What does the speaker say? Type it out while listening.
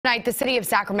Tonight, the city of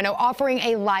Sacramento offering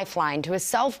a lifeline to a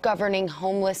self-governing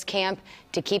homeless camp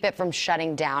to keep it from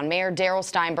shutting down. Mayor Darrell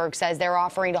Steinberg says they're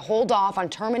offering to hold off on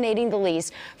terminating the lease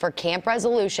for Camp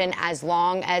Resolution as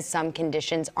long as some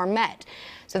conditions are met.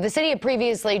 So the city had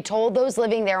previously told those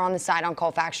living there on the site on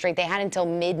Colfax Street they had until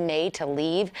mid-May to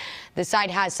leave. The site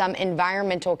has some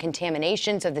environmental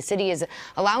contamination, so the city is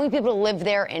allowing people to live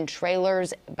there in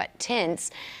trailers, but tents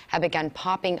have begun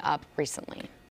popping up recently.